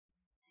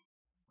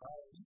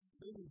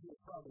Maybe you've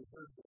probably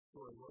heard this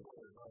story one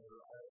way or another.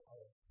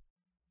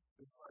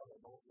 It's not a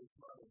movie.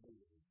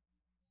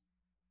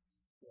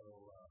 So,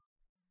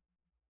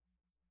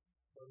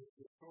 but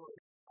it's a story.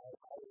 I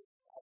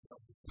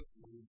found it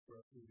particularly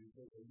interesting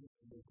because I used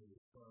to live in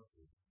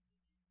Wisconsin.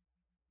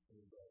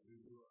 And I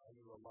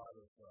knew a lot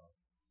of the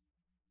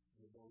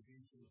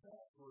Norwegian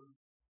bachelors.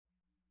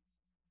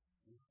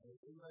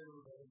 Anybody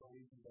ever met a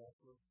Norwegian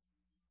bachelor?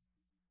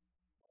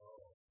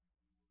 Oh.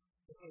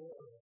 I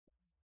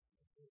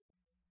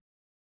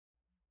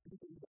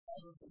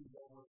don't really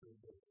know what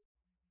they're doing.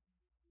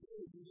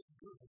 Really, you didn't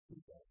do it too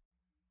bad.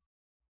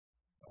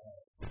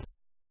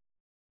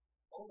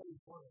 Only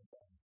one of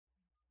them.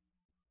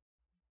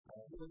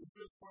 He was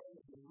just part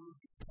of the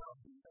Lutheran town.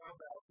 He found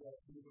out that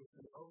he was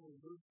the only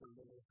Lutheran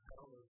in his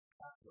town of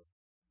Catholic.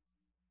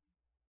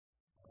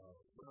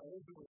 When I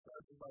lived in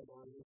Wisconsin, by the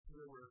way,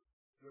 there were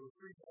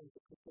 3 kinds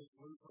of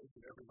Lutherans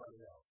and everybody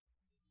else.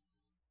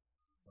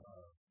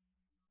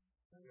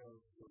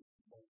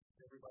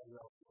 Everybody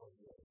else was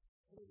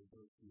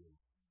very few.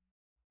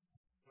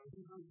 And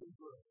he was the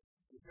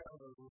town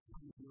of the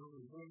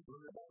only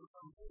Lutheran.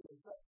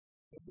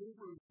 The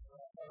Lutherans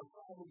had a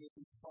problem with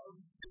these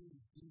barbecue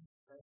beef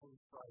on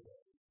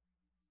Friday.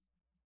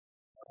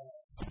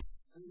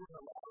 They were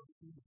allowed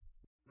to eat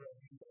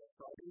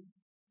Friday,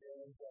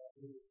 and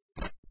they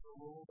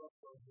rolled up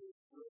on his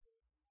wrist.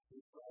 They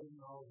fried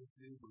all his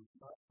neighbors.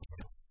 Not put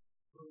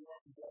it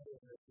all together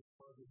and they just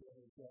put it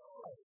together and said,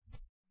 all right.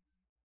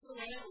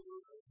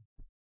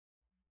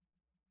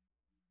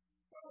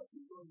 How else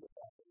you learn the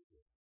Bible?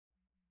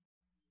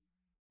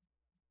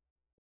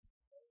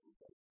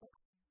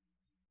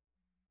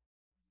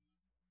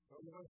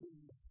 I'm not going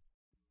to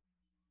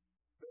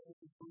say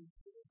the truth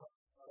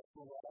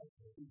for life.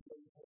 He said,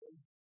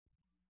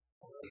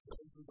 all right, go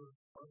to the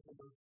church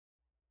and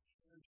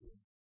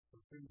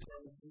the things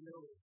are in the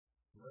middle.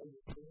 Right?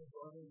 The things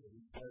are in it.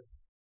 He said,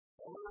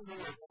 all right, go to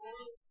the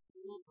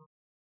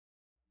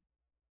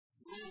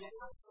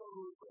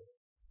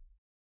church.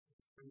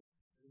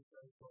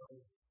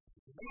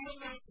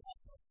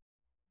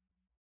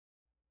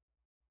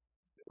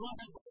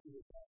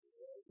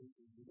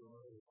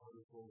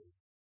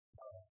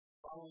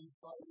 Following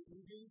by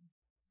eating,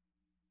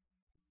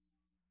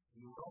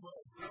 the aroma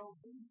of grilled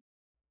beef,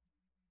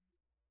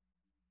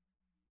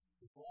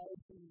 the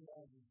quality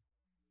of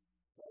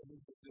that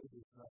is the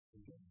biggest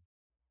message.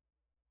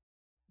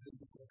 This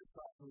is what they're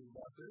talking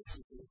about. This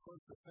is the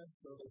first offense,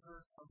 though they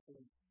heard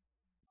something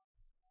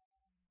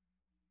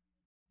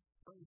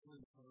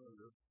strangely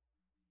familiar.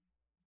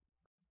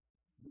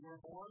 You were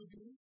born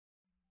again.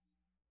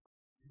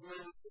 You were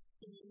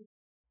again.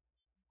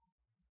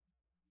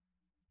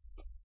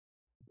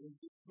 In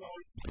this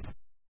place,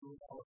 you were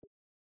born again.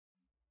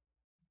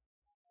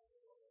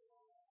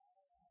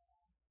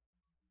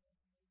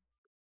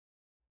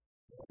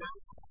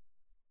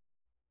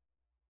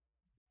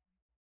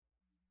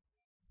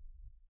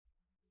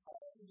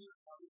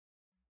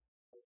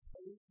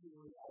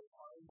 Occasionally, I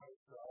find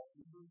myself,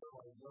 even though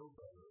I know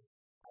better,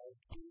 I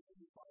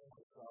occasionally find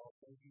myself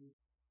thinking,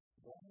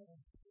 why am I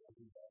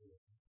everybody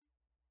else?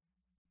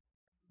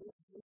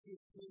 This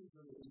just seems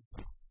to me,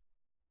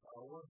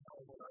 one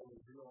time when I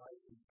was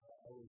realizing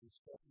I was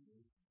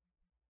expecting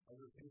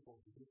other people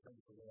to do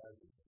things the way I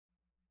do.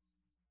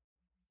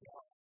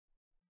 Now,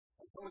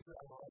 I told you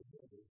I'm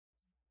hard-headed,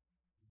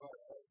 but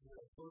I'm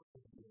supposed to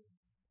be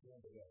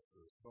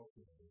ambidextrous, both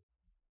of them.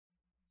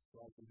 So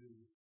I can do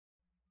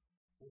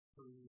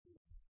history,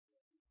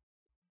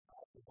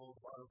 I can hold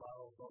water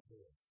bottles, both of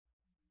them.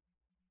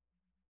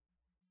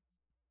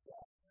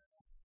 Yeah.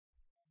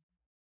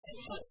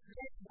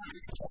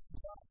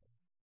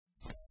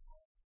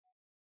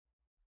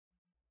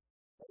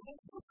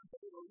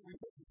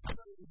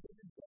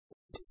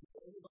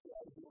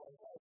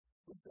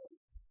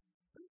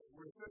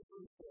 We're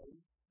essentially saying,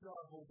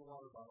 God hold the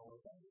water bottle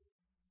of water.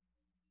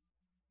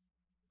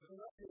 But I'm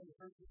not going to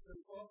hurt you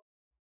say, well,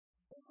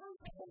 I'm going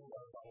to hold the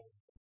water bottle.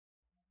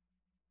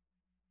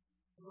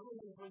 I'm not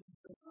going to hurt you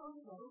say, no,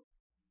 no.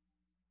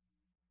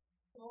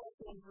 I'm not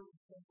going to hurt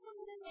you say, no,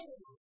 no.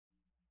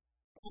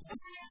 I'm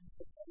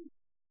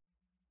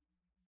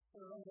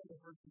not going to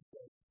hurt you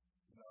say,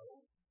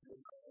 no.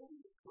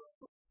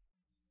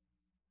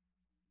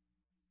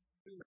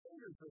 Your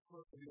fingers are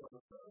supposed to be on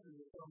the front and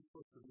your thumb's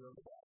supposed to be on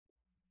the back.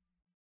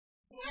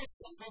 I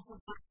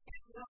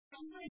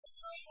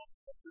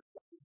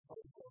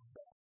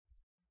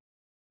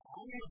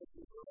need to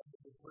be able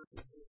to put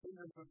your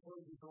fingers before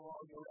you go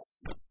on the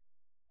rest.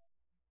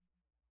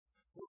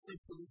 What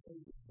makes you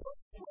think it's that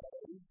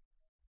way?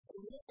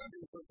 And your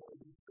fingers before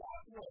you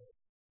that way.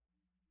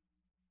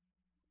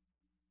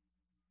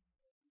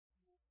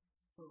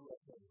 So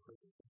let's have a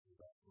quick think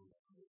about that.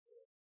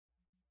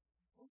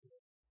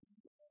 Okay.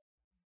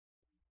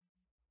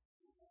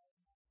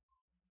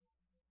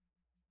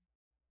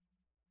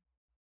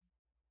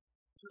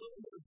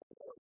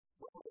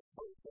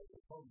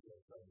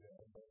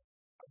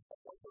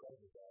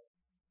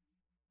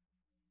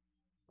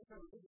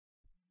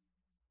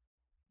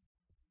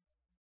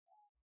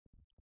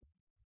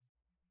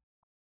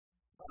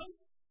 That's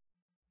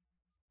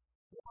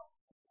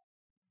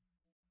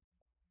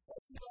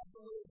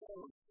the way it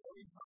goes.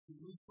 Every time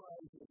we try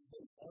to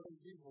make other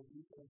people do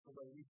things the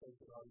way we think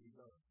it ought to be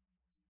done.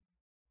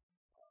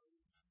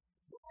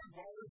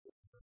 Why is it?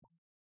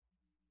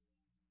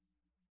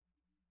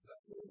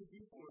 That's the way the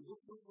people are.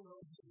 Look what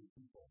I'm doing,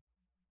 people.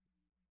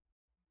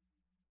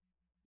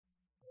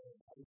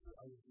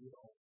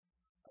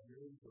 I'm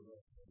really for the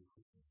rest of the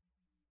Christian.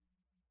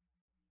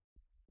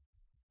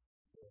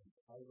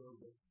 I know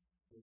that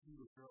when she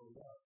was growing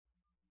up,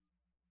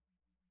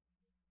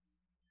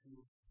 she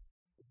was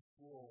in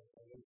school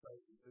and they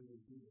tried to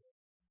really do that.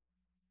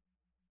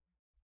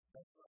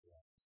 That's not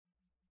right.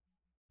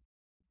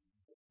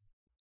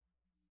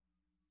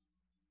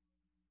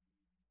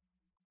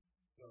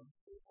 So,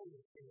 people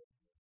will say,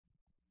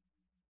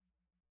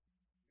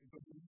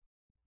 but you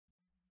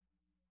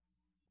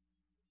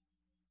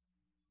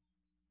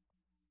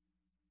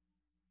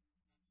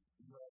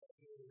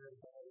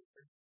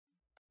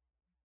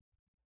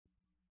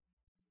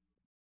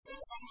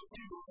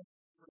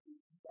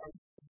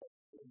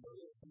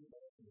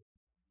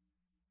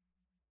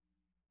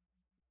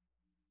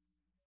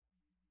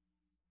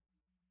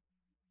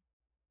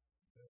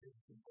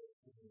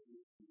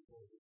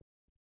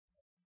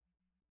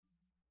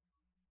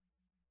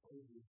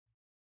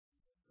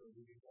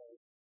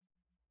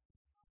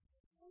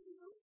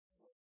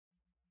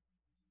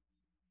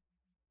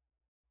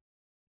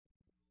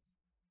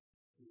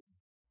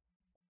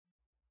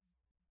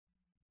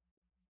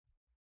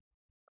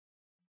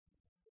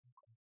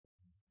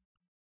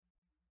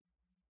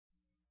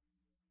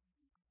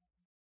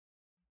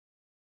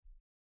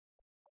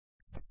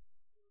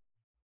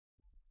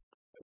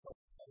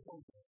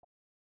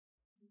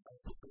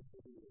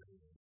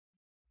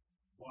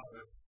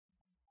water,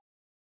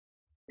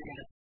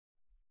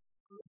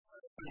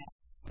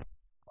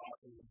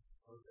 coffee,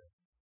 okay.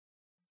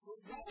 So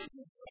that is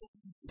just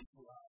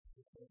people out.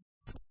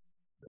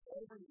 That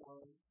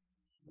everyone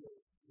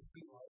should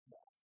be like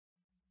that.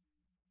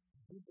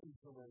 Do things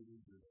the way we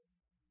do it.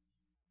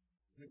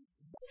 If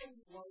no one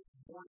wants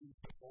morning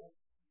people,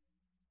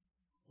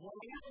 well,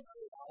 we have to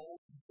know how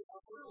to get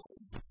up early.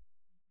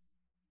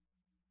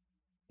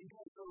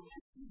 Because the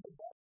rest is the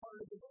best part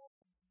of the day.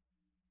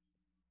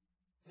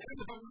 They're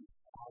the most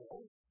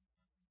powerful.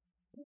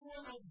 People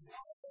are like,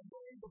 why am I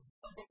going to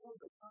bed before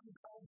the sun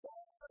comes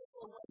up?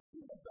 Or let's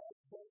do the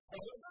best day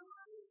ever.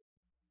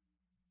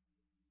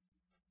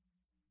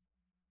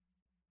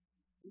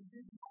 It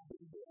didn't happen.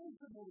 It didn't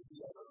come over the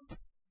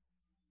other.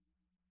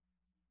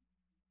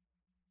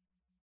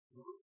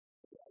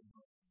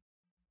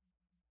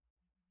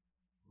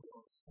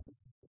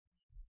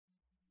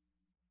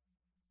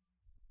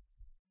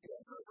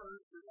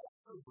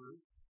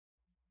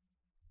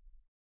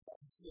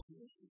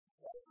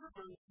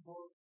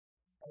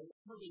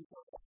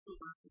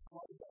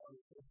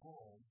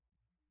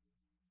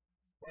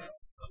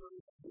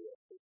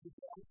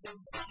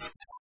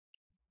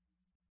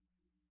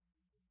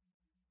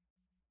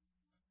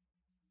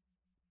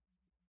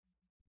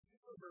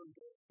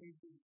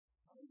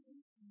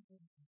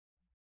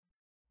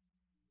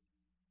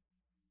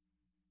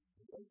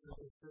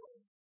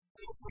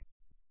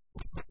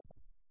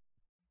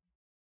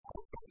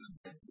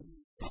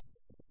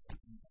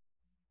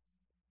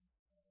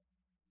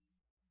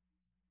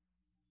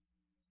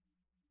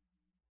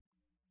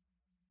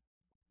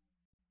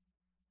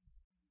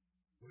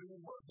 We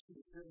don't want to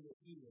be the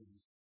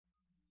feelings.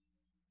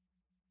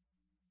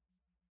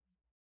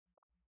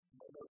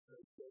 I don't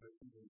think that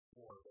it's even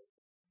more of it.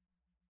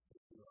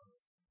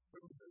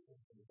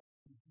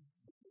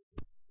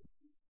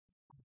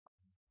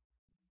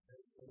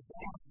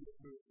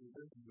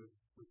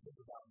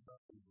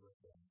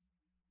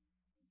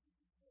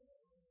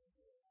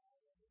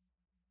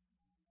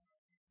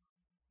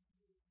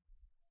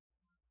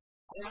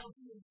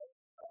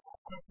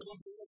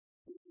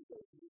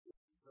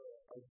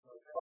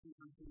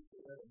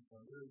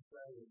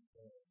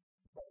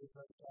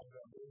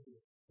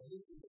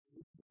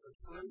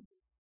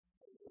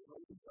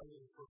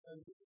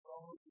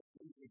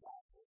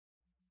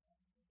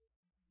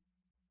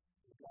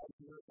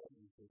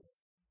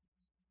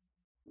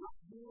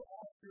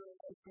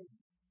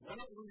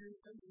 Whatever you're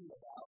thinking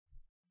about,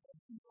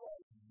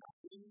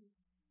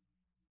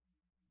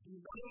 do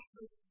not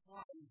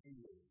respond to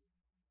you.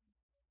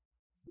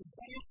 The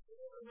best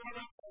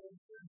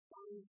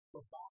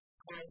the box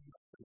called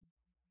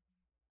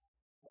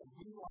and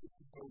we like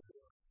to go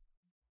there.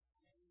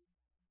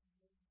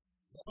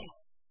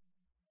 Now,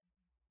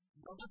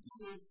 number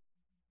two,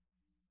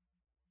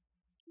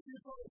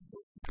 here's what I'm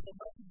going to do.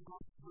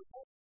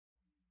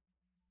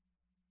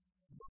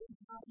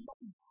 It's not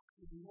nothing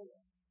to do with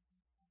it.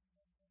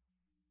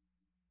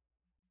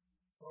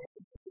 So,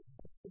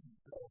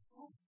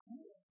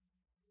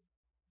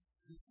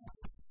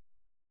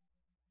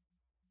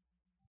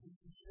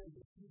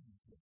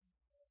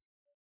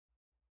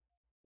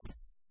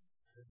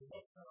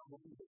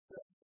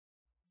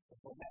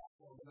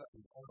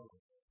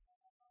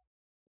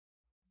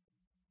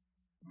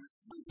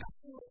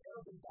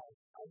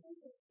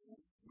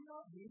 we're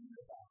not meaning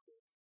about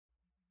this.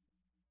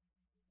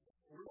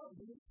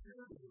 really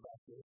serious about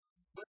this,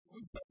 but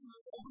we don't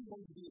want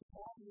everyone to be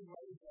happy and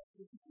right about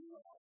this as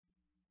well.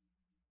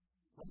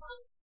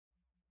 Right?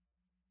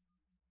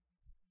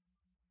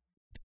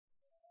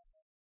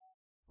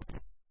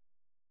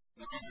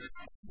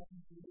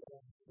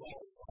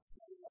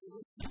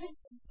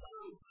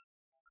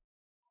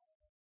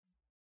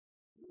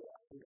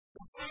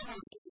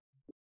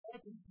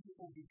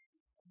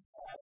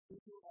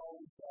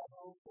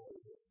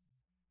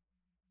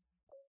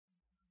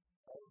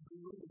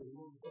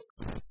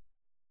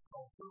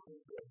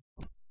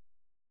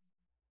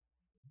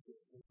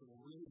 It's a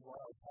really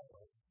wild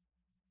poem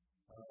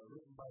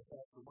written by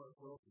Pastor Mark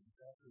Wilson,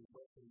 pastor of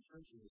Western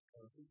Church in this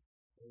country.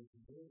 And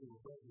today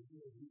we're going to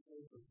hear he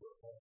plays a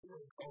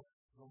story called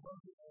The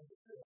Monkey and the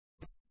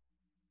Fish.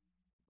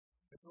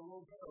 It's a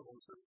little parable.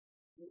 So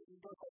if you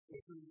look at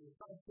this, it's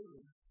not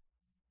true.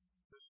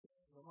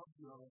 The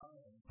monkey on an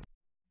island.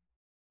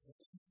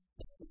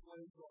 He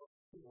plays on a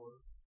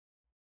shore.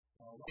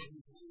 While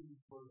he's waiting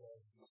for the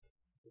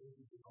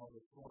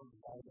storm to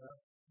die down,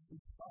 he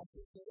stops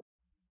the fish.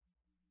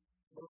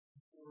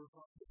 Looking for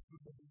something to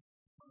do.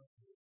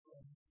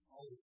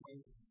 All his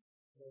ways.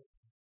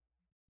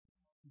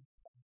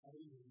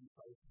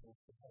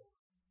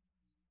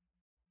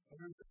 And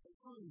there's a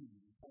tree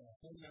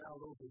hanging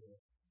out over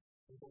there.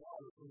 There's a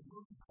water. So the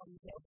monkey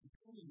comes out to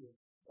tree it.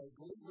 A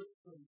great lift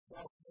for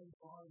himself and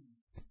on.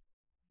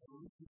 And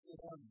reaches it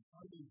down. And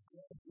finally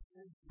grabs the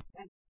fish. He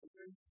takes the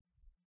fish.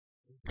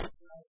 And takes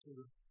it out to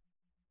the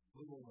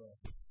little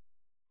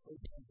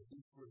place on the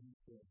beach where he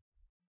can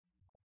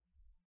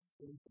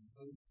stay and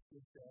take the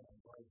fish down and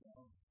lie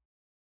down.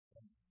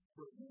 And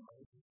for him,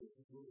 I think this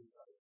is really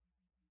exciting.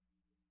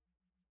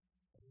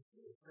 And it's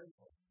really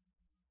grateful.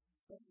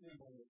 Especially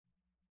when it's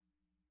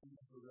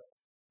for rest.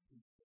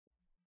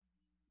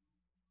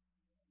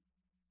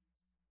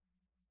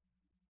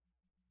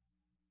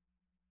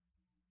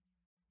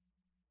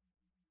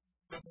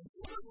 But in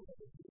order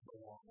to get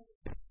along,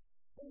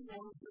 they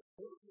wanted their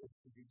purpose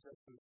to be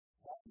just as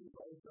happy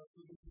right up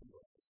to the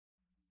US.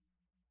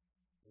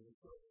 And it's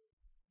good.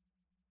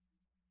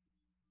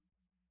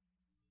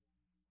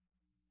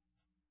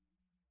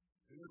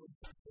 They never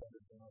took that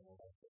as an animal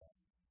like that.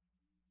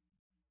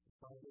 It's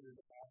probably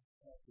the past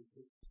after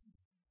 15.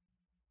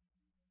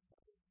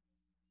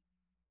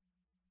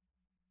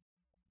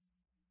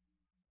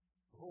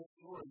 The whole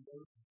story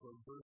goes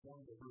from verse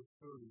 1 to verse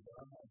 30, but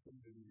I'm not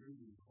going to be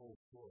reading the whole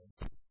story.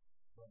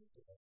 But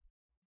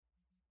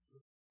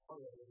just part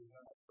of it is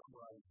not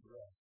summarized the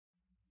rest.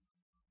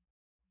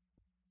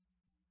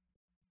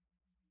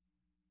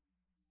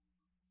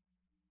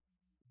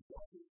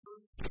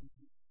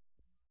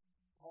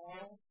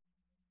 Paul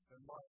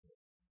and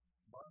Barnabas.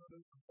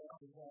 Barnabas was found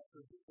in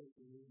pastor because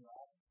he knew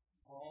not.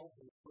 Paul,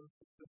 his first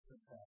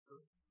assistant pastor,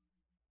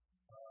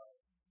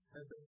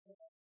 had been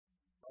sent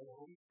by the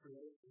Holy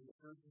Spirit in the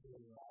church of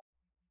Israel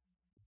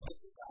to take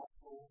the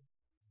gospel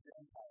to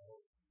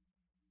Gentiles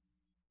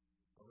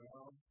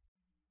around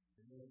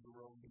and in the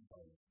Roman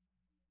Empire.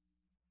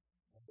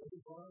 And they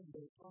learned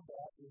they come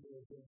back and they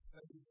had been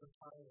spending some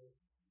time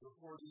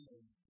reporting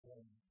and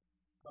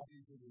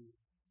talking to the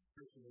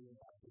Christian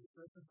Israel. The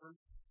second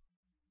verse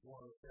 1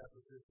 of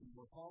chapter 15,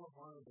 where Paul and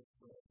Barnabas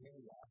were at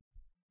Antioch,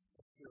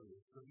 Syria,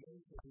 the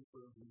main city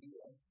for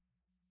Judea,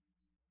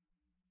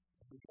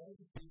 and began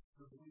to teach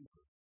the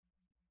believers.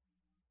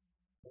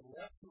 They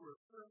left to a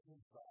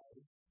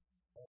circumcised,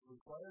 as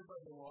required by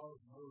the law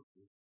of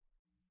Moses,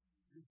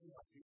 you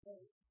cannot be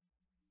saved.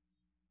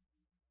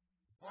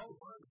 Paul and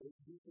Barnabas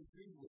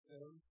disagreed with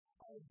them.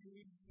 I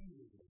agree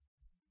with them.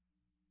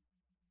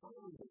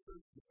 Finally, the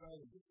church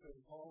decided to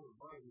send Paul and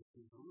Barnabas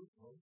to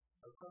Jerusalem,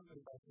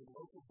 accompanied by some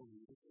local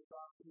believers to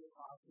talk to the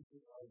apostles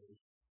and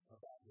others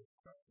about this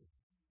question.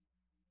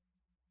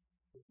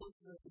 The church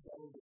met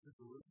together to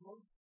Jerusalem,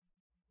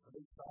 and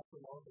they stopped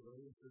along the way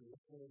to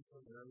Jerusalem in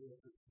some areas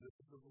that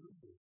existed the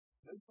believers.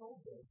 They told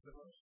them that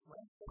our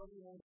strength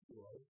only wants to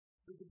us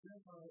to the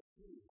Gentiles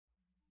too.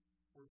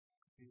 For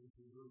Jesus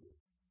is earlier.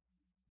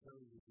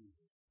 Telling the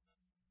Jesus.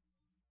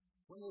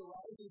 When they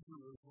arrived in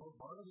Jerusalem,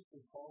 Barnabas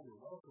and Paul were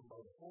welcomed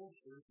by the whole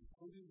church,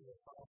 including the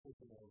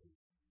apostles and elders.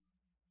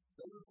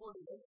 They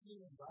reported everything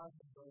that God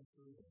had done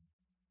through them.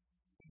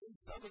 Even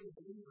some of the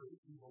believers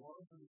who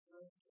belonged to the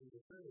church and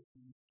the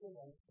Pharisees still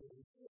answered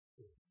the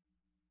scripture.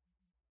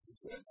 The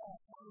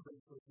Gentile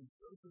converts were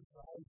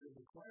circumcised and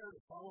required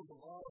to follow the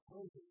law of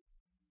Moses.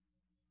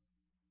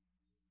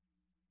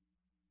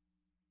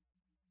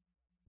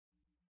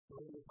 So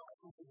the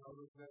apostles and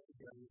others met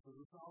together for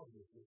the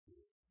Solomon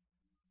issue.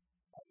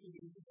 After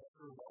meeting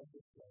after a long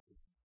discussion,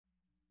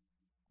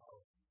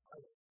 I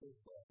don't think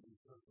that we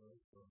certainly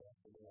go back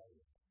to the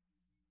audience.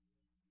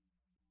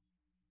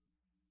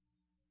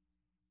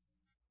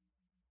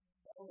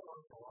 That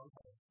was a long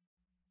time.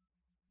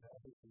 Now,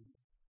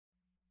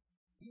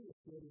 he was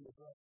standing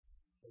with us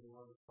and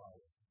one of the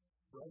fathers.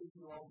 Right as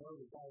you all know,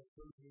 the guy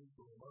serving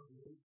for the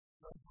Muslims,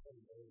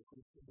 sometimes they were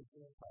Christian to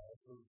Gentiles,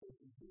 so they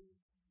can do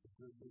the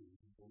good news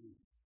and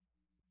believe.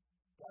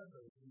 God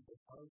knows he's the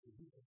time that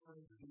he can turn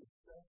to be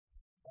accept,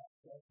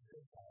 access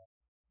Gentiles.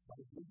 by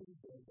giving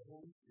them the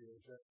Holy Spirit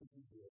just as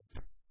He did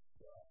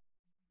to us.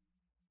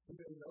 He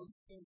made no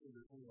distinction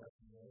between us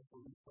and them, for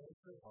we place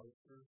their hearts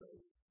through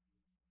faith.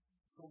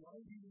 So why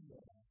do you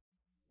know?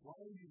 Why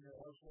do you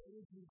know? Why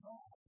would you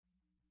not?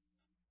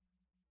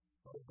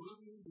 By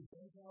burdening the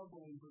Gentile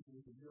believers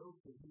with the yoke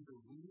that neither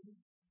we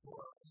nor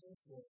our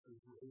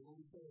ancestors were able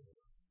to bear.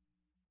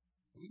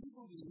 We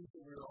believe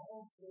that we are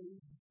all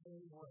saved the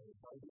same way,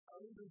 by the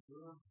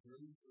undeserved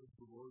grace of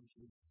the Lord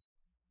Jesus.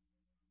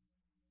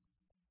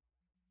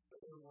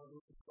 Everyone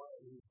was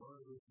excited as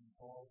Barnabas and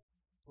Paul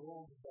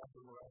told about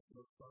the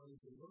miraculous signs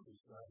and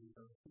wonders God had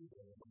done through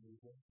them when they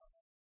went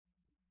out.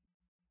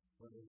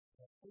 When they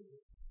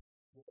completed,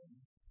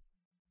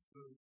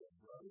 one stood up,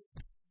 right?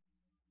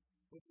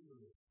 Listen to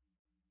this.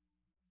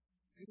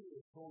 Peter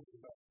was told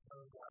about the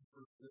time God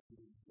first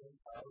visited the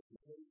Gentiles to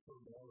take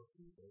from the other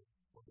people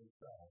when they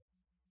fell.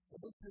 And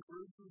this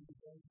conversion of the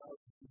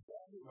Gentiles is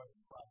exactly what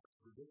the prophets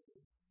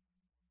predicted.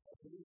 As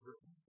it is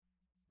written,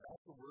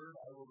 afterward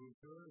I will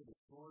return and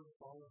restore the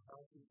fallen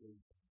house of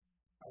David.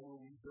 I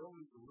will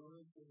rebuild its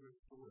ruins and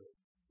restore it,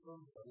 so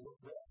that the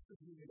rest of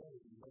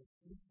humanity may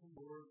seek the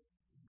Lord,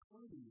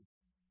 including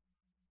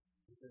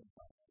the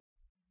Gentiles.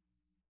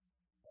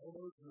 All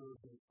those who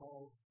have been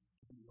called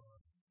to be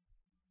one.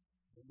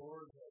 The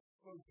Lord has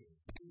spoken.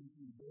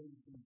 He made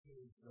these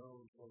things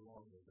known so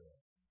long ago.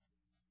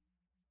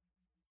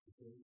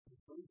 Okay,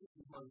 so this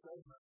is my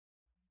judgment.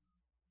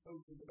 So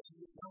the nation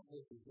is not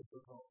making it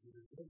difficult for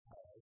the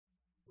Gentiles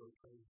to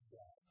praise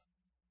God.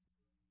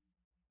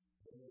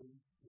 And they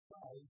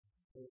decide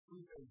that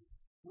three things,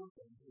 four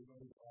things are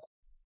going to ask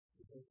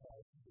the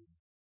Gentiles to do.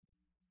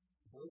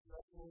 No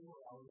sexual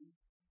immorality,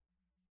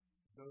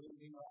 no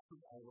eating after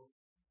idols,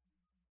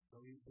 no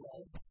eat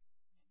blood,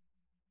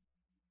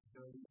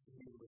 no eat to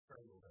be able to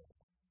strangle them.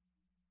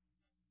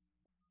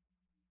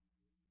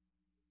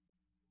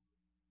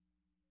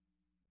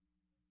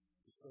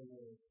 So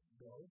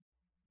no,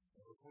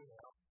 never point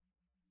out,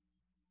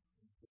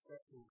 the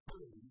sexual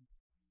purity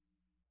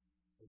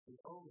is the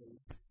only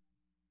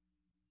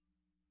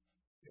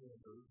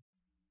standard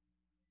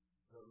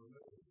that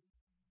remains.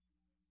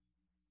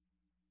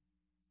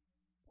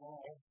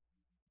 Paul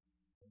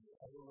and the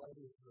other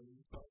writers of the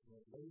New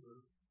Testament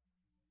later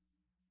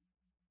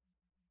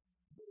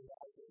they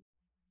liked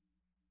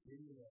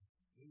reading a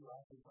new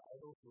life of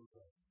idols was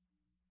a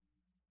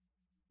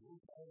new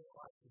kind of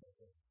life of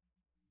it.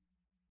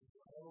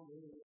 I don't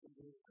really want to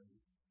do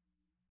things.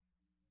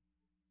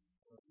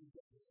 But you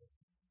get this.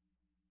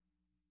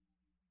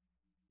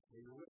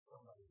 When you're with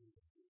somebody, you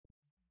can do it.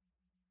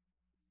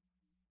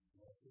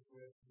 That's just the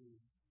way it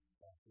is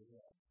after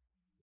that.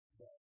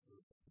 That's the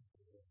way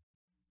it is.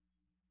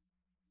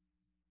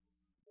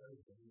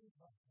 Everything is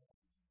not that.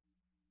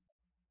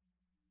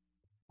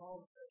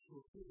 Paul's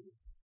sexual purity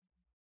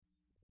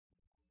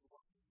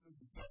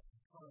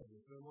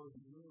there were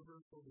the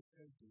universal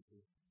defenses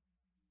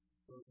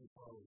those who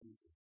follow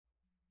Jesus.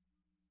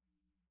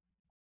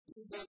 This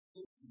is not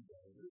safety,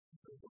 though. This is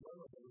the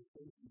dilemma that was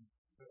facing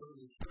the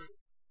early church.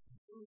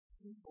 Those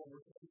people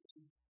were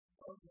facing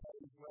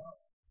somebody well,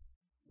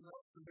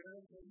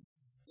 Samaritans,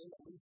 they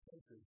at least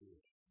think they're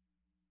Jewish.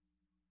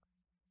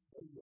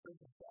 They were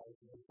circumcised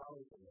and they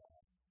followed the law.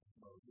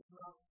 It's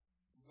not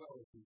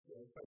relative,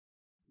 but,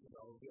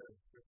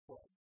 they're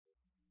close.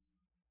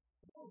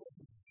 All of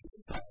these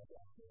Gentiles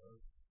out there,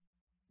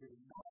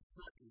 they're not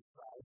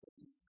circumcised, but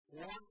they're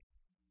born.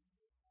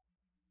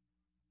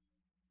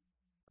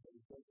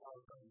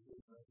 Gentiles are in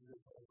this country.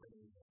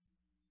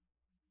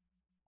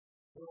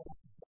 So,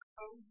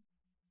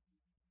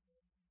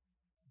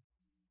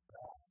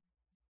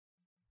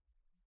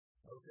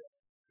 okay.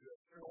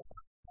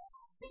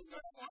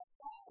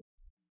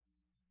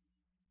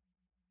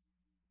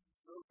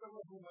 So some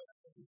of them might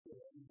have to say,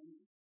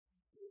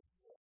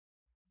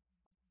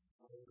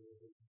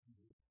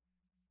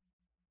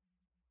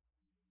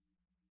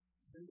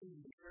 maybe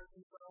the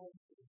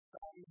circumcised, the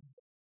studies,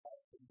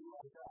 and do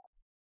like that.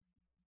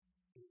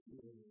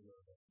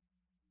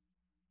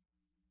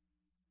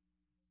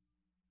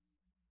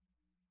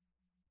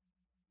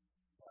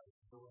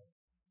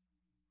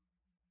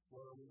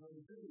 What are we going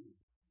to do?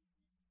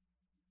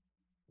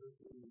 This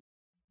is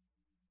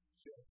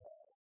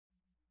Gentile.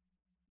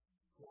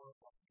 We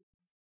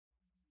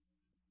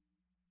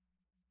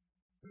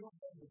don't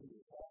have to be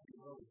happy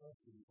about the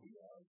country we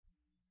have.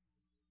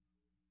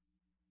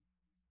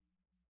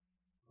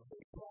 A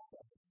big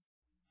problem.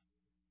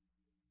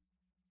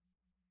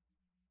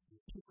 The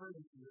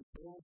difference in the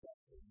Old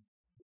Testament,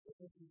 the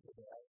difference in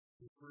that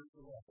is verse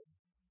 11.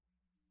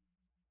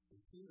 And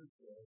Peter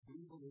says,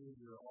 we believe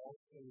we are all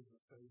saved the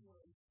same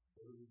way.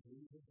 Whether we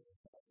believe it or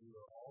not, we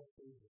are all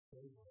saved the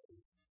same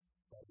way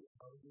by the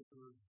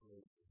undeserved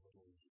grace of the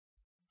Lord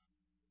Jesus.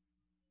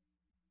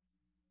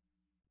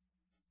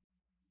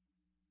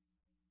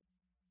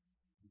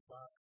 In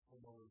fact,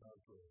 I'm all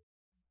about grace.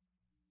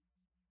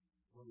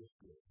 What is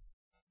grace?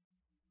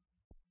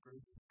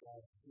 Grace is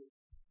God's gift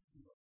to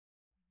us.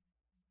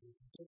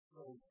 It's just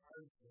so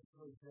large and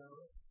so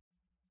generous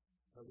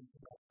that we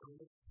cannot earn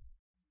it.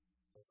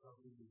 That's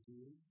something to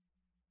do.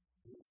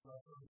 It's not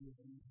something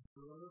we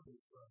deserve.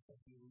 It's not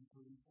something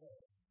we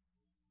pay.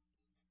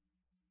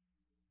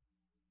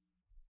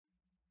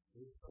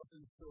 It's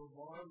something so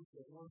large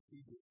that once we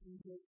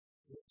receive it,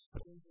 it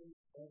changes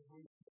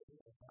everything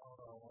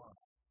about our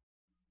life.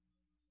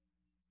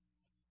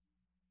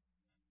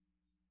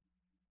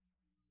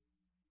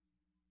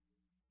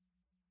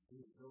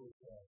 It's really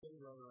sad. They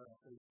run around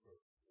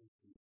Facebook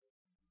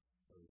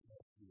for the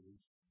past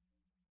years.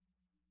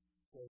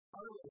 So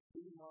how do we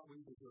do what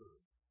we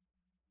deserve?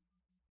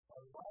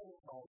 Our Bible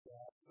calls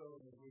that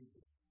sowing and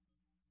reaping.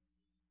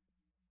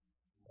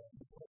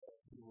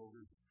 You will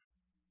reap.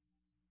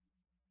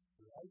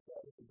 Right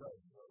side of the road,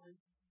 right?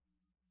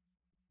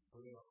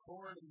 Without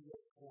corn, you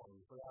get corn.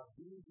 Without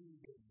beans, you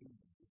get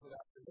beans.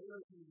 Without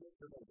tomatoes, you get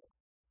tomatoes.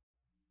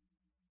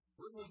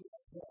 We're going to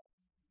get that.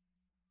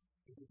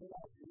 If you put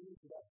out beans,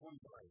 you got one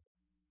price.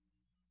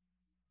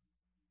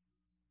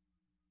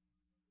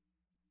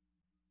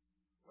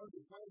 Once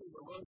you plant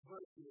the road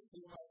first, you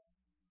see like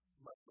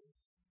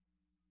mushrooms.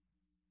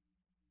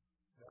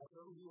 Now,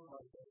 some of you are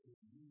like that if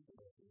you use the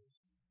mushrooms.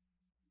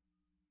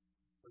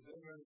 But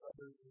then there's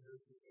others who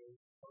are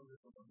hunger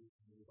from others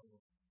who are hunger.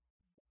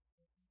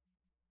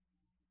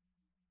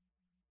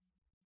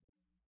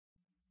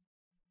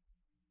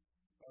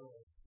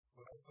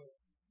 When I put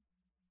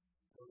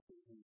those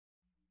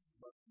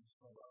mushrooms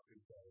from our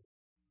big guys,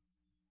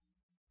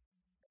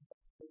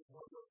 it's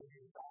one of the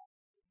things that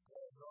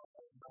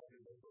not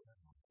in the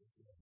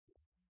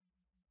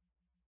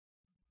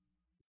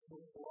so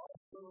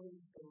also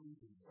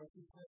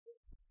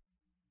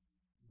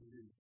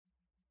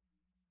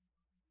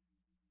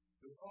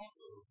there's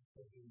also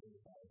something in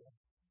the Bible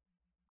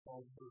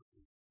called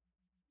mercy.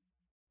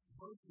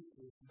 Mercy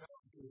is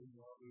not getting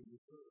what we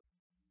deserve.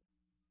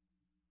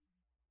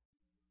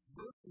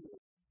 Mercy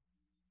is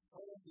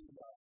holding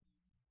us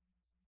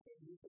and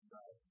you can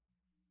die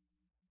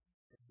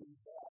and be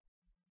back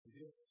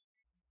again.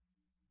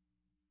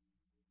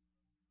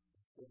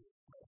 Instead of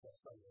smack us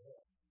on the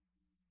head.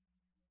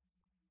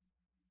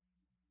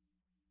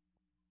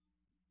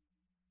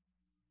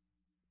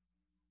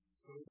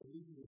 So it's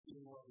easy to see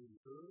what we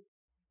deserve.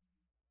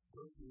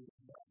 Mercy is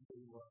not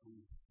getting what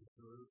we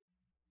deserve.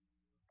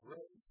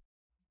 Grace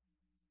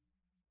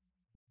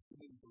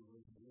is the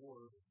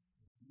reward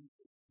of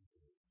Jesus.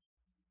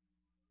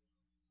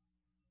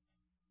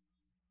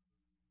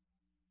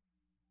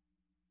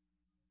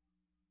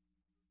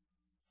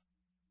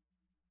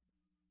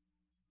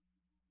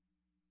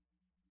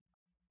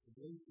 The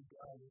grace of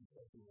God is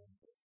everyone.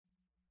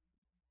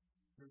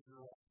 Here's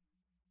your life.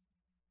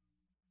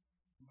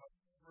 You must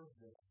serve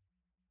them.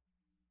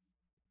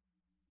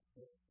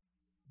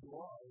 You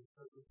are a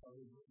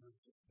certified witness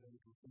of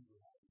medical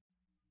supervisor.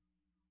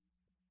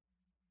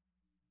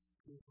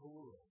 This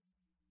world,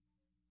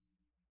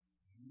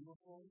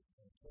 beautiful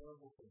and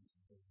terrible things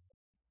happen.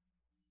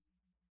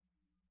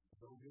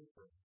 Don't be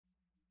afraid.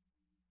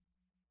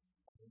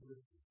 Don't be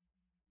afraid.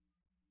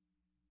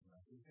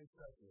 Nothing can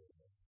separate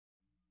us.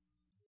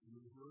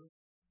 You were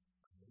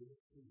made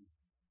for you.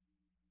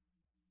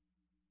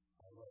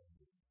 I love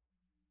you.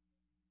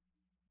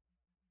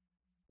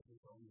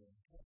 It's all you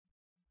have.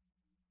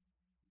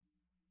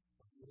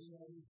 We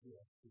have a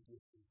gift to give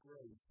the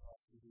grace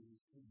also to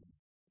receive.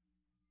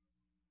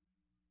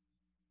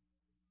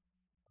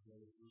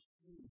 That it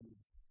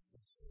receives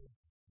the same.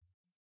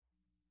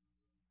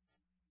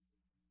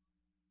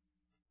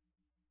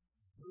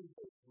 Very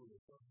grateful to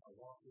somehow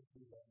walk us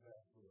through that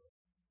path for us.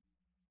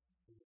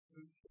 The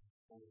solution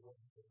for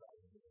what is about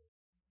to do.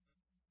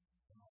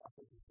 And I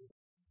think it's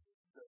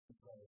just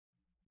right.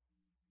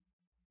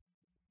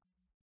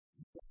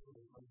 You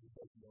definitely want to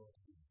take more of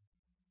it.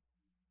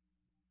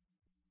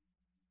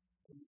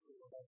 Please put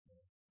your life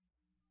in.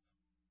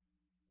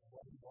 And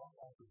when you walk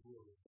out the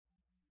door,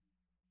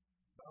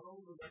 not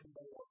only does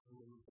everybody else know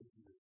what you're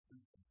doing,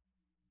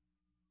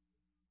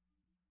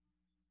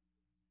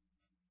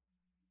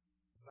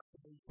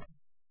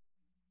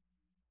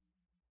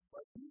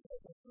 but you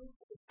have a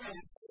fruitful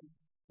faith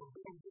for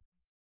building.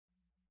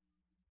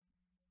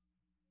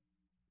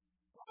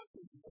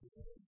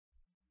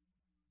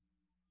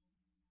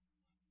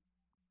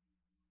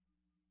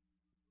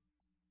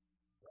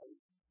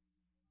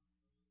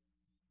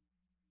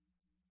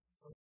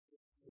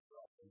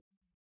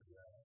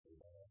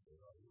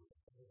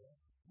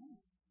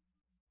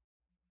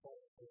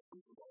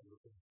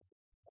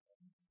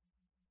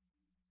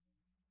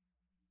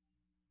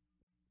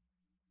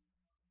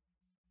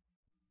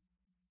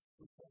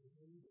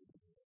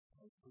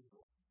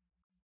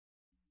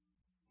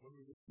 When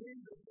we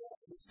receive the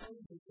death, we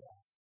change the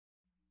death.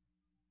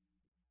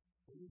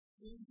 When we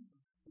receive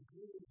the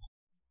grace,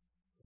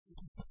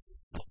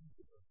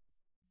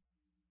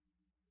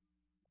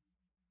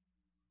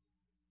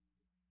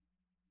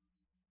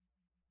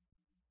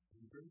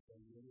 we grace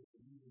our grace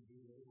and even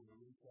be able to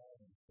reach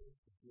out and take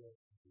the death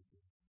of the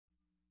death.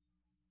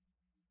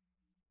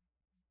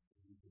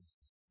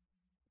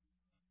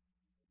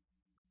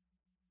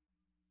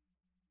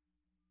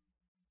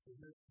 So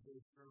here's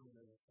today's sermon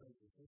as I said,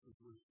 the simple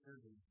verse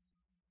 30.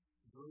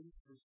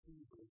 grace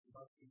receivers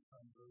must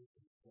become grace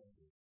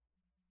extenders.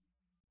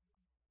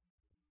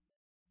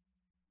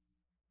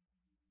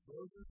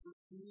 Those who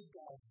receive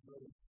God's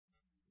grace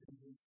is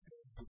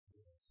extended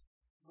to us.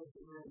 What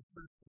the early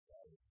church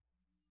decided.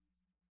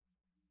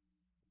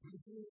 We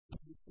do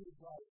receive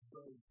God's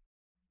grace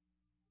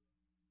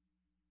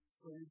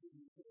so we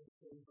can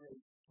say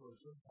grace to our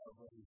Gentile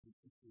brothers and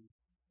sisters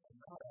and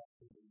not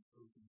actively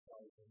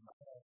circumcised and not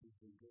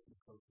actively get the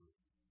comfort.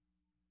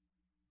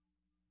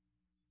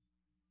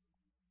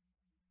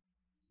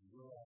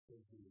 We're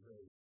actively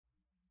raised.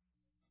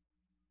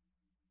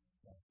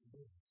 That's the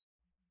difference.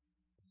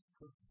 It's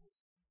principles.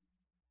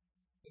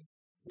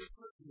 This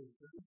principle,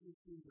 grace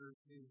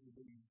receivers need to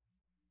be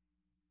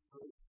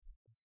grace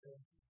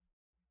extended.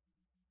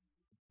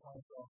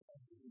 Sometimes they'll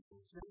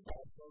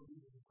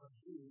need to become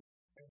Jews,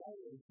 and that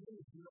way,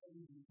 Jews, you don't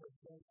need to become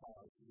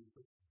Gentiles to be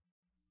Christians.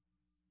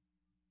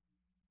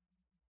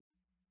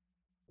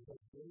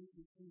 Because grace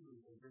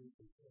receivers are grace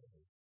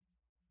extenders.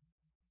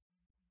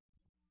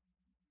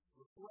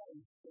 Before I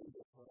say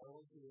this, I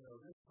want you to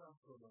know this comes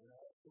from an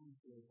actual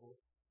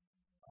example.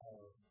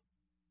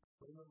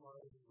 Friend of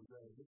mine was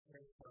at a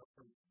missionary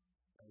conference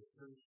at a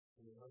church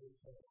in another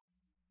town.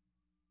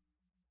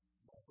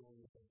 Not the one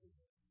we're thinking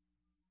of.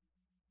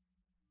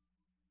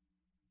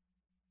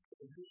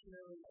 The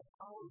missionary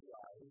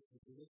apologized,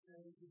 and the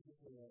missionary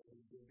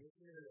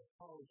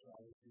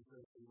apologized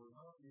because they were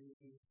not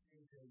using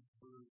King James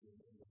Version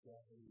in the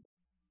Japanese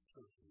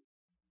churches.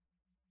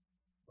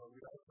 But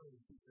we are trying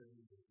to teach them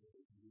English so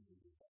they can use it.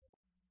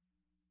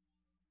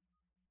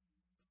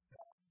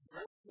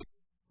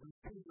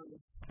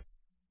 Receivers,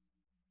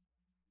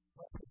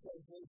 like I said,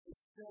 they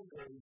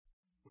extended,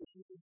 which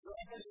is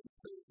exactly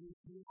what you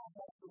don't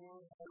have to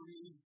learn how to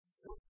read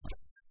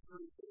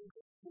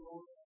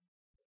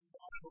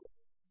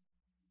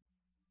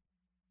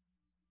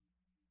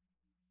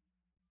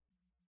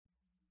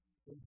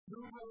the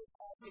numerous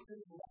African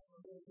and Latin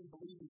American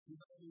believers who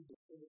don't need to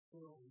stay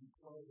still and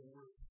require the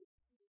word.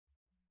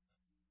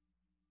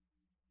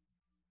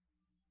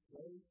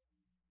 Right?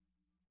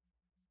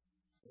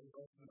 They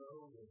don't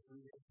know that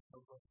we have so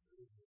much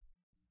to do.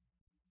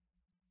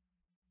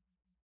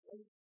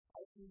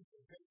 I see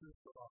the pictures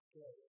from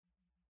Australia.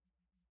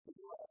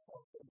 People ask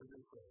how some of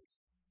this is.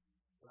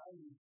 But I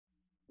mean,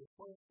 the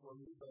point for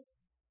me, but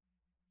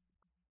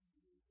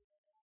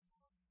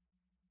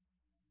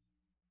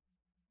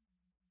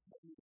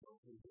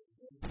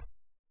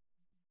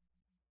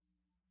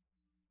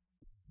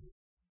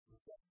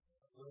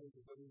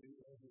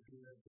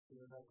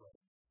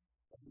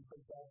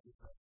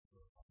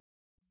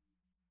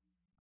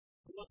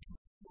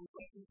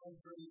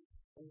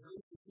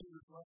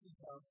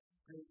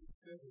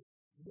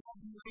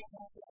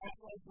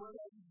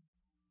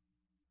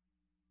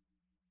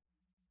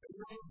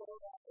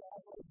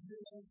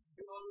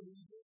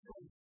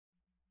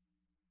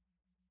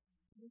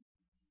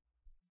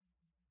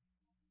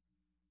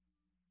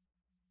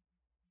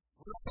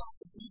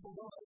people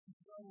don't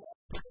understand that.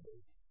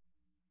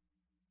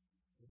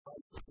 The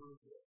fight for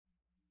birthday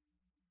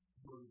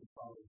was the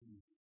follow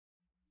Jesus.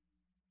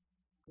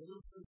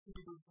 Those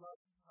receivers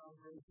must become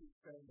grace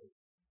extenders.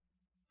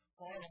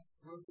 Paul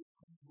wrote the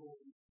gospel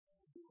in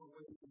different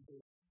ways in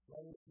his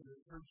letters to the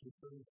churches,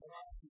 so in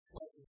Colossians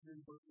chapter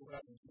 3, verse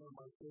 11 is one of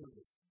my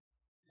favorites.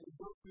 In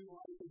book 2,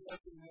 it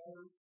doesn't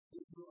matter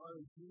if you are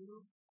a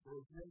Jew or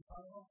a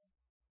Gentile,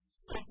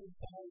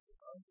 circumcised,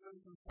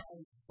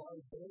 uncircumcised,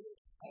 barbaric,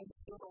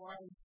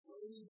 uncivilized,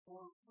 slave,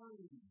 or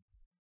free.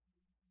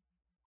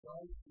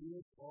 Christ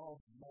is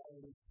all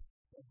knowledge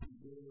of the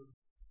Lord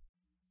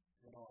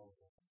and all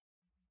of us.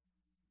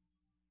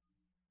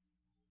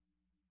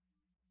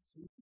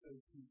 Jesus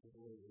says people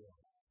the way they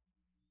are.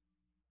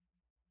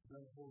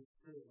 That Holy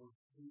Spirit will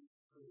speak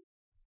truth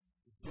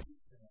to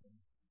teach them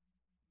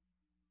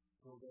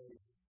so they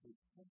the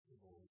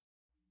principles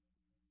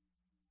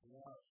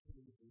without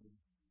changing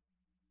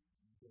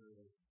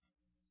their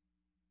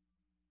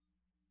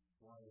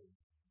life,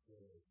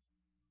 their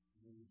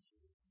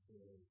nature,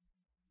 their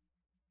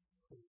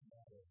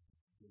personality,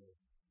 their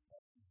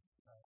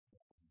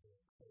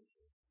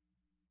culture.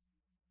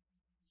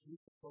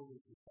 Jesus told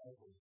his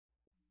disciples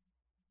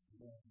in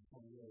Matthew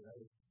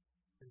 28,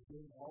 "Has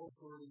been all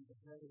authority in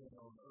heaven and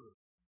on earth."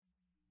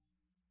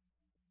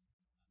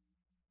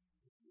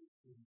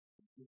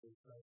 People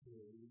try to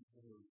read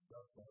their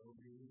stuff by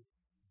obedience.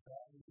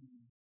 That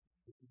means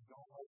if you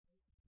don't like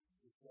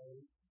to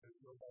say,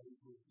 there's nobody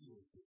who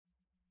heals you.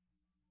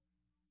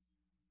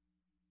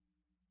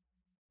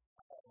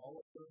 All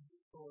of those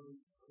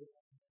stories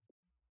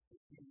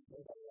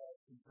nobody else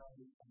can tell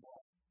me come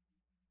up.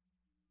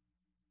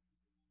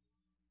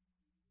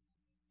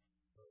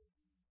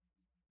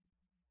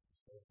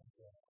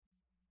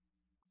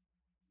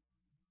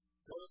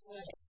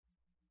 Therefore,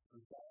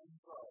 for God in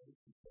Christ,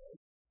 he says,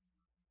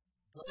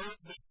 "Go and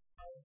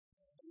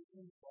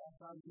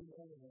baptize you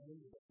in the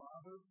name of the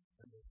Father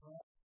and the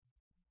Son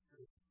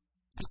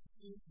and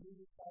teach you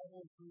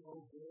disciples to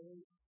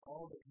obey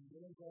all the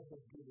commands I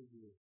have given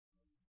you."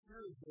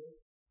 Here is it.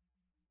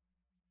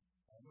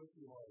 I'm with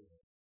you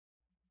always.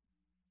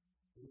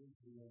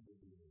 the end of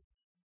the age.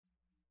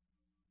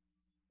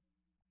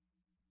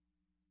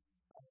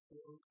 I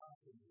feel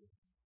confident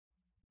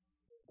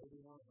that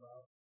every one of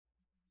us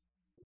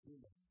is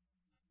human.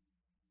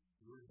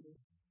 We're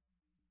human.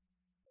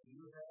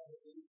 You have a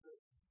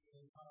interest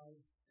in time,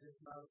 if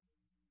not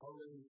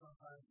already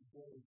sometimes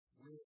before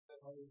we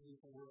accept other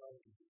people were like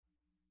you.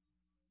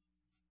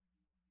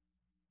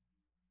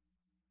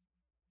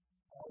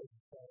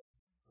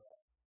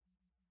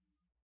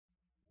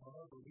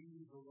 However, we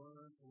need to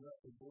learn to let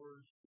the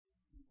doors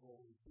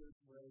people this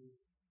way.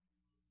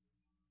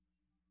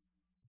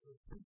 So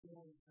keep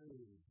going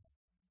through.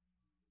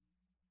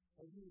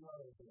 I do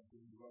love that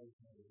when you write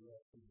on the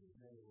rest of the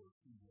day or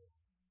keyboard.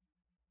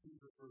 You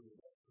prefer the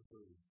rest of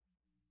the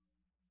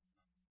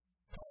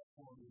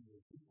platforming the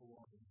people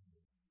on the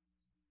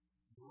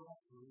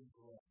direct or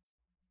incorrect.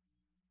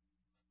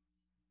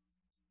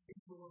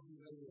 People on the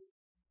other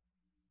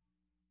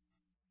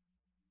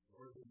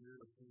or the near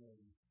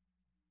family.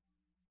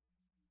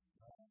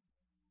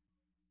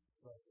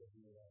 But the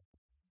near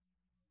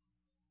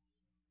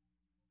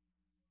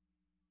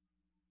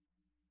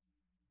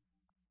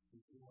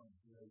one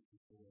great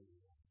before you.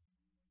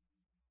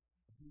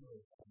 You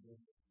know,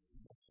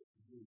 that's what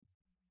you do.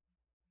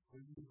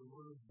 When you the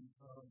word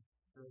become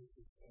very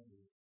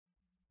extended.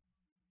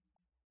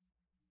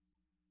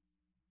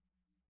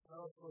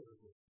 How further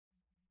with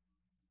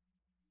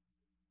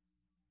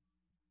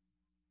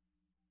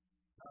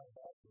how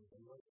back with the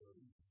right or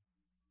easy.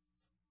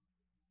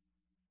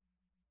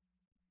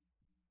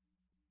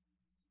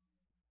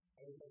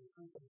 And then the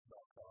truth is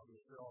about God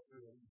is they're all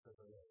very each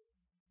other.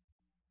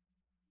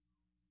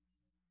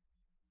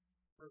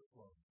 First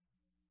one,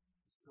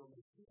 still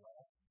makes me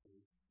laugh.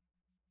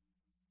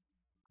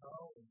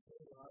 Carl and Tim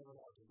and I went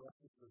out to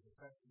breakfast at the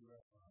Texas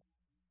restaurant.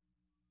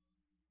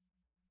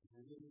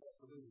 We didn't get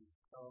to leave.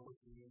 Carl was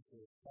looking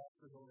into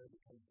practical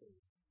education.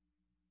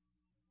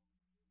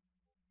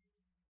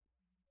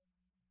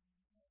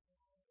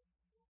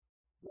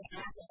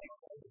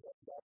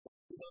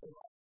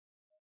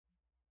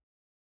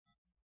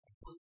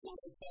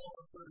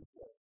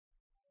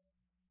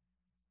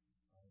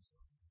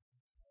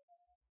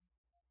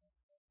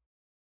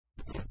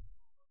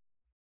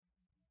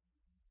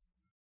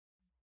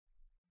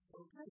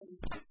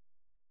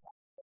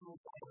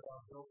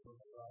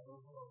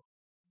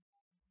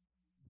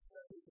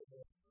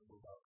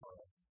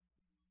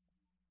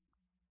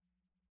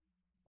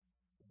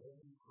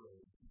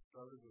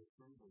 Started with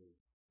Kimberly,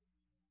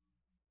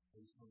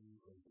 based on the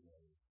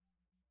regular,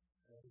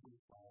 every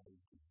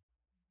Friday.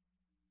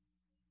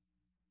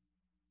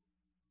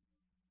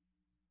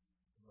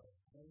 But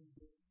then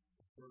the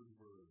third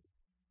word,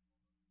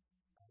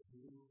 I do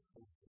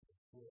hope that the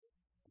foot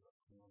of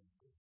one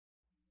thing.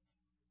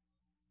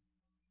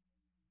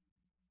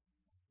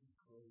 He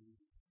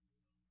closed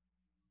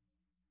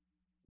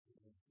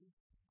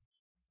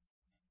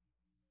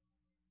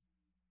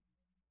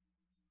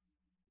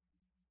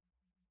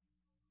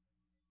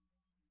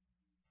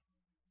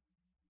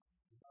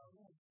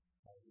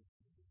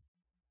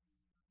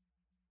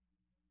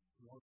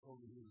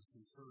he was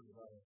concerned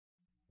about a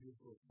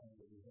beautiful time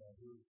that we had.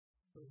 We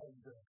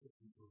hadn't done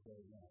cooking for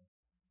very long.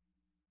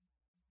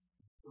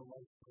 So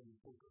like playing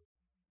poker.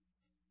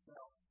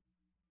 Now,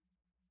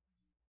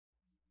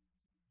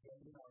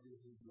 that's not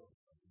really good.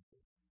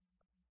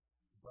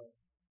 But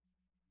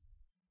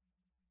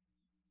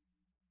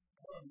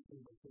I'm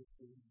in the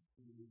kitchen to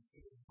see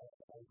how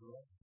I grew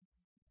up.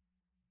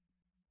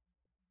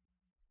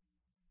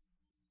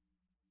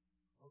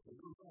 Okay,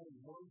 there was only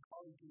one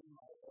card game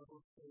I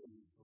ever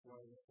played before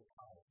I went to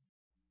college.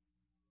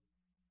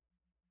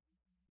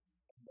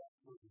 And that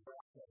was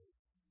Bracket.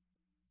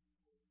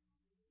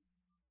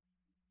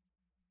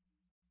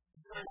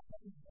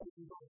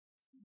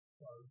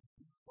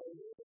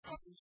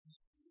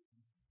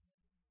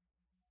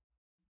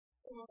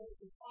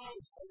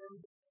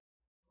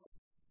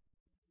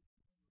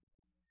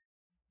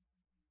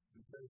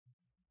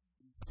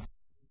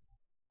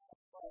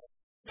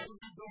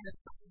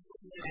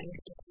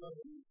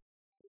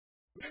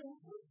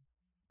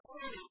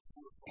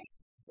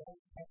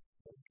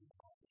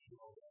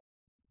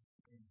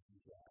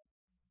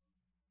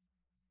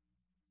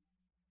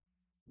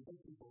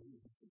 People who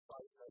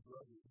surprised my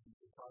brother to be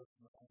surprised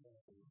my uncle.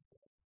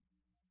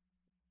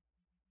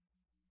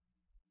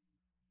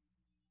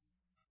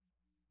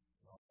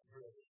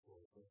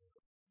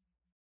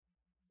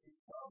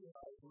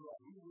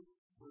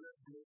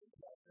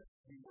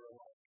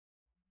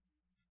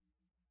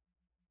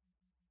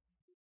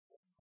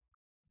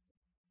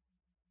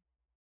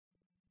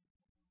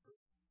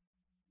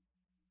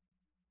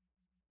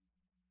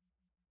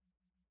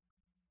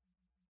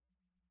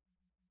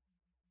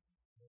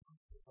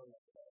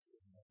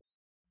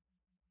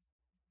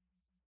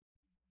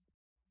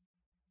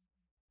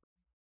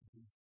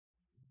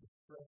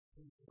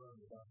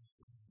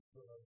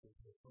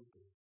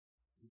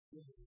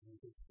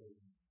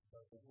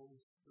 But the Holy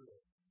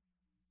Spirit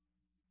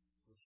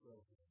was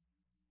spoken.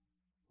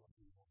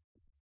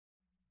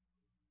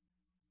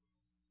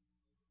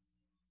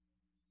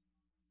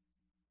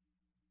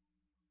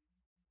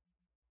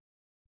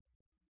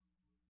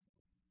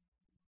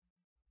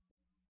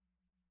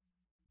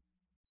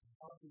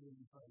 especially when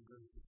you try to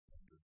go to the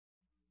center.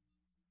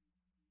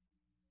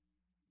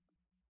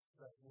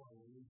 That's why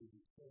we need to be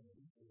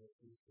standing, and that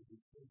is to be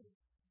standing,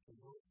 to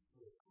work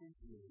to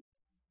appreciate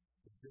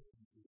the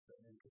differences that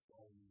make us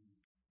all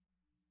unique.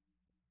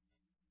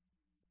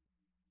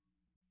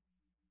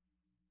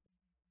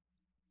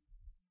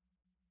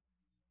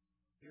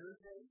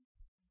 Irritate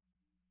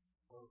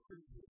or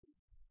appreciate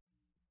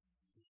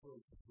is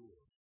close the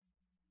door.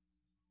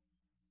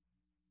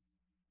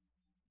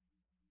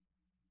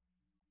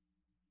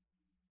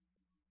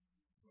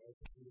 Right?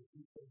 So the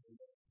people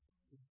that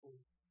people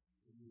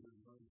in your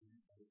environment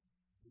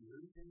do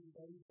irritate each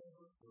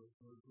other or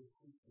learn to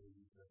appreciate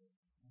each other.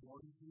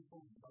 One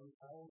people know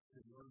how to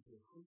learn to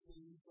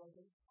appreciate each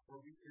other or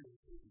be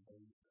irritated by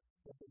each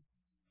other.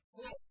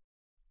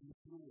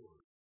 It's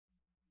yours.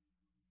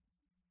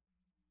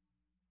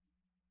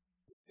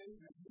 The thing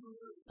that you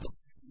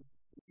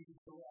is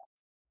correct.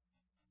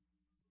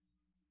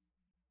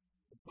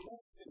 The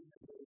correct thing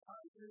that is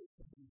accurate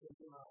is that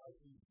you're not like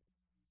you.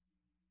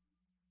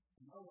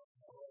 No one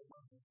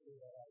wants to say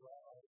that out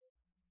loud.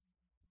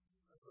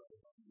 That's what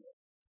I'm saying.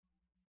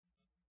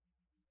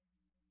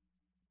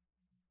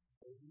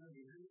 There's no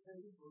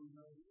irritated or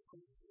no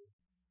appreciated.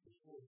 It's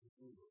close the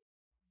door.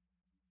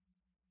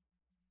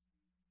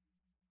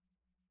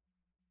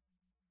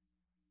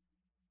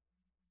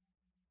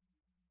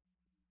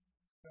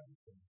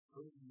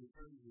 Those in the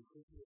terms of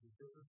Christmas is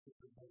different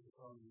because of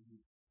how you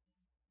use.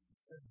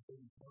 Instead of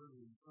being turned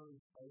and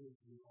encourage others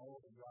to do all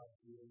that God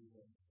created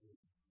them to do.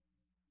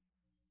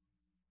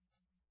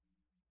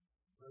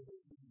 Whether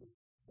it be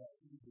that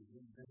Jesus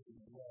invented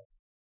the love,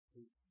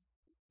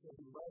 that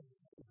he loves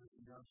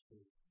the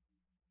gospel.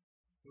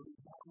 So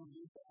he's not going to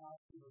use the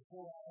house to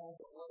pour all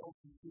the oil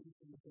and peace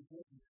and the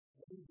forgiveness.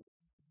 And he just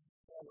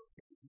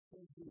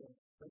says to them,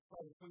 let's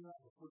try to clean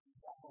up before you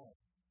get home.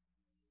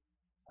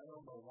 I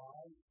don't know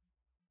why.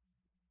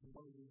 You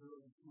want to do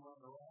it on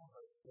their own,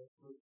 but that's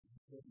what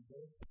he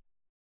did.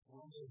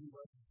 One day he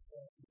was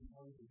expecting to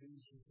know the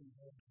ministry he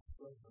had to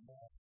spread the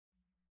map.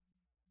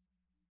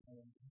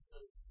 And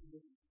he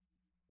didn't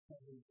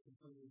have his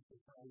completely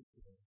surprised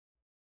today.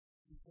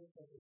 He picked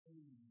up his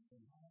things and said,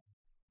 wow.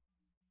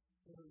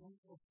 So the one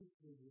more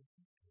picture of the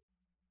future.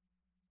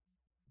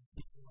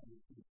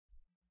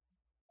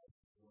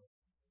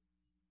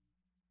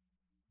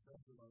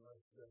 That's what my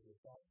life said.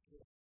 Without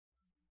this,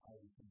 I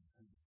would be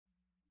content.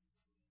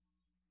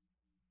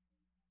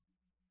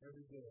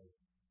 Every day,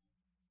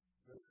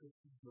 the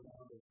Christians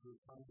around us who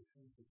are trying to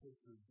change the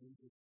picture of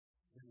Jesus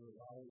in their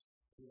lives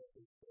to what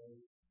they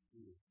say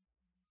is.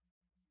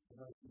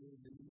 And I really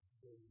need to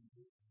say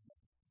Jesus.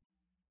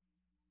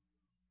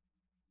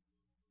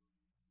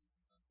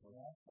 The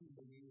last thing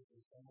they need is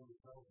for someone to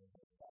tell them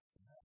that that's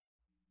enough.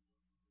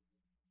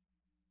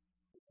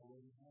 It's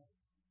already enough.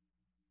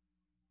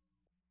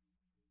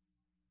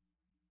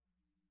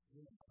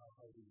 You don't know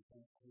how to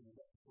clean it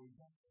up before you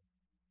get there.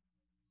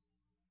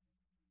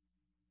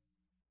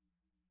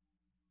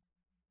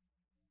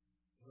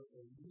 What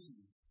they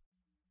need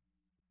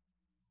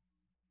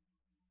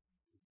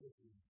is just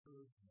an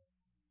encouragement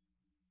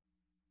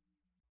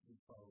to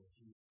follow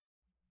Jesus.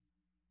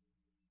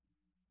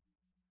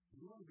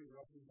 You want to be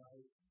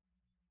recognized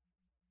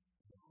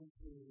and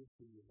appreciated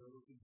for the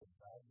ability to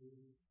God do.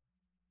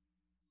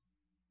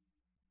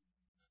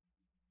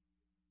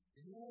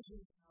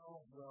 Imagine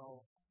how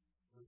well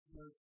the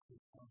church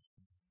could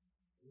function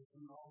if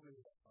we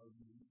always are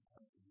unique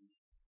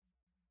contributions.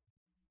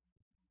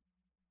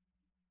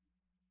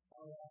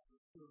 Our after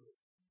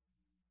service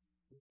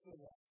is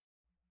still us.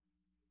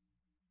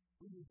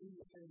 We can do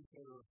the things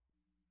that are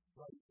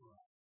right for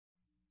us.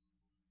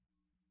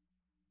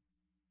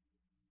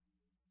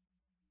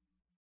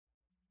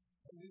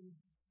 And we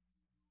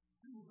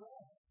do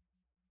well.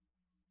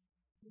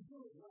 We do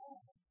it well.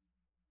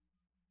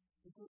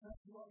 Because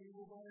that's what we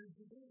were wired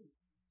to do.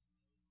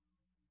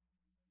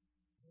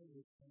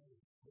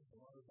 There's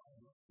a lot of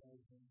Bible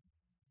studies. We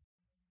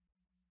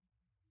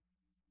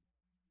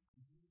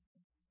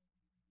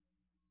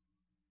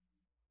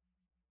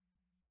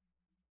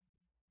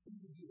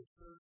need to be a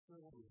church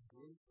filled with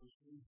great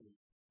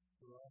procedures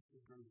throughout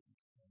the grace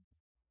extent.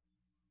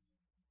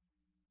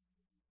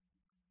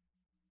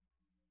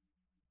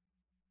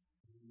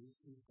 And we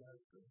receive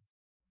God's grace.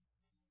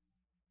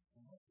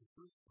 And that's the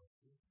first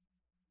question.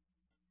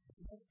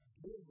 You have to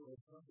give what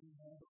something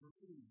you haven't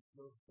received.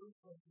 So the first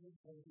question is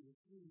how to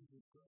receive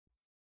His grace.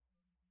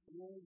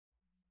 Lord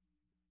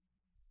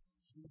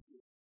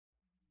Jesus,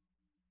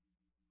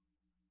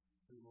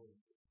 the Lord.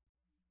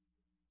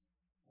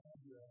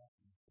 And you're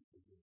asking for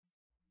forgiveness.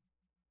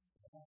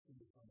 Ask Him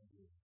to come and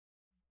do it.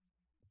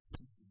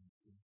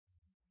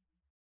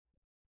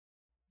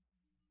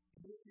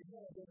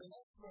 But the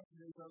next question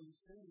is, are you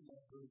standing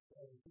up for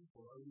other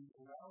people? Are you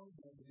allowing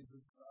them to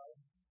describe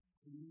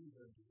to you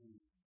their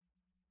disease?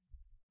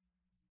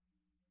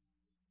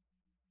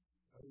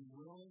 Are you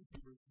willing to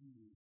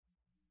receive?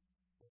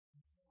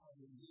 I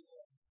mean, you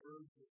have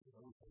words that you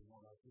don't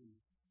want to do.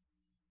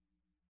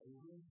 Are you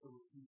willing to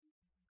receive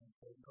and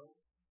say no?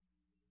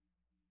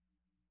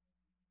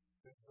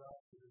 and God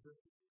to the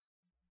difference.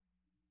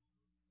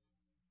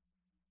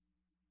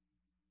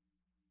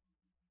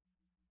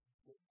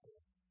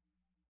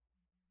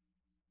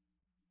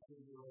 How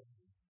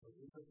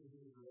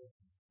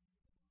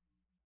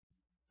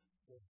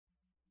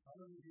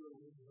many of you are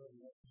living on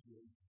the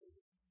upside?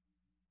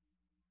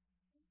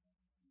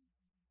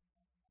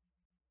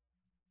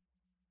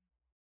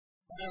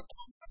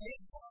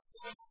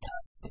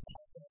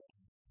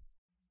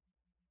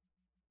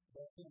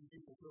 That's when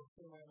people feel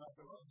feeling like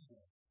they're on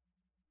here.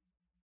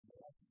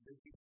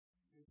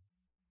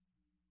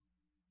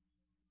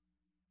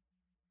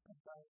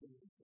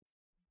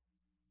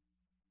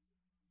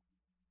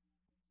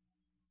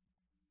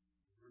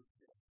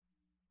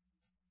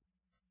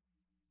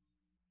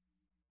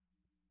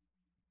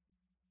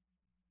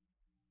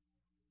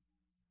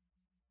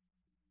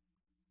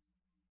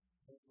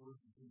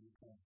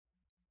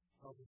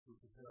 Help us to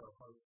prepare our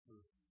hearts for